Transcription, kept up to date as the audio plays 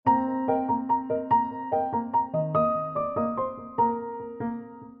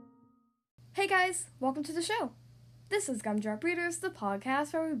guys, welcome to the show. This is Gumdrop Readers, the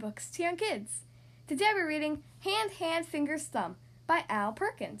podcast where we read books to young kids. Today we're reading Hand, Hand, Fingers, Thumb by Al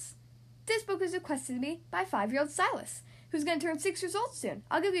Perkins. This book was requested to me by 5-year-old Silas, who's going to turn 6 years old soon.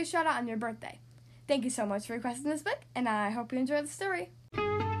 I'll give you a shout out on your birthday. Thank you so much for requesting this book, and I hope you enjoy the story.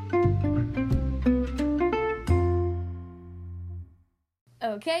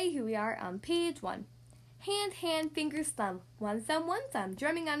 Okay, here we are on page 1. Hand, hand, fingers, thumb, one thumb,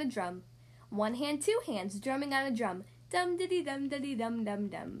 drumming on a drum. One hand, two hands, drumming on a drum. Dum diddy dum diddy dum dum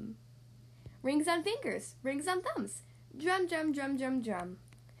dum. Rings on fingers, rings on thumbs. Drum, drum, drum, drum, drum.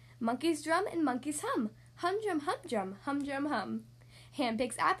 Monkeys drum and monkeys hum. Hum drum, hum drum, hum. Hand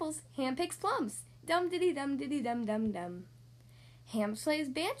picks apples, hand picks plums. Dum diddy dum dum dum. Ham plays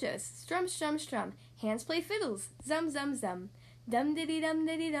banjos, strum, strum, strum. Hands play fiddles, zum, zum, zum. Dum diddy dum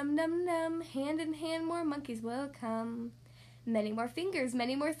dum dum. Hand in hand more monkeys will come. Many more fingers,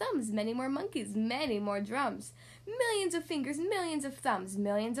 many more thumbs, many more monkeys, many more drums. Millions of fingers, millions of thumbs,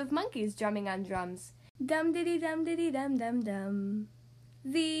 millions of monkeys drumming on drums. Dum diddy dum dum dum.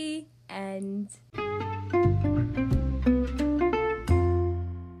 The end.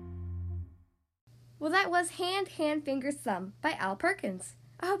 Well, that was Hand, Hand, Fingers, Thumb by Al Perkins.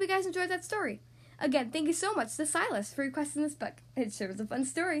 I hope you guys enjoyed that story. Again, thank you so much to Silas for requesting this book. It sure was a fun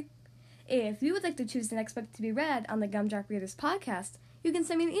story. If you would like to choose the next book to be read on the Gumdrop Readers podcast, you can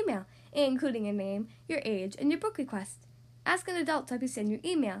send me an email, including your name, your age, and your book request. Ask an adult to help you send your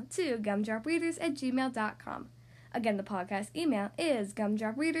email to gumdropreaders@gmail.com. Again, the podcast email is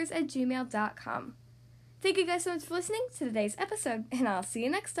gumdropreaders@gmail.com. Thank you guys so much for listening to today's episode, and I'll see you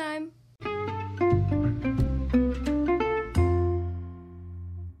next time.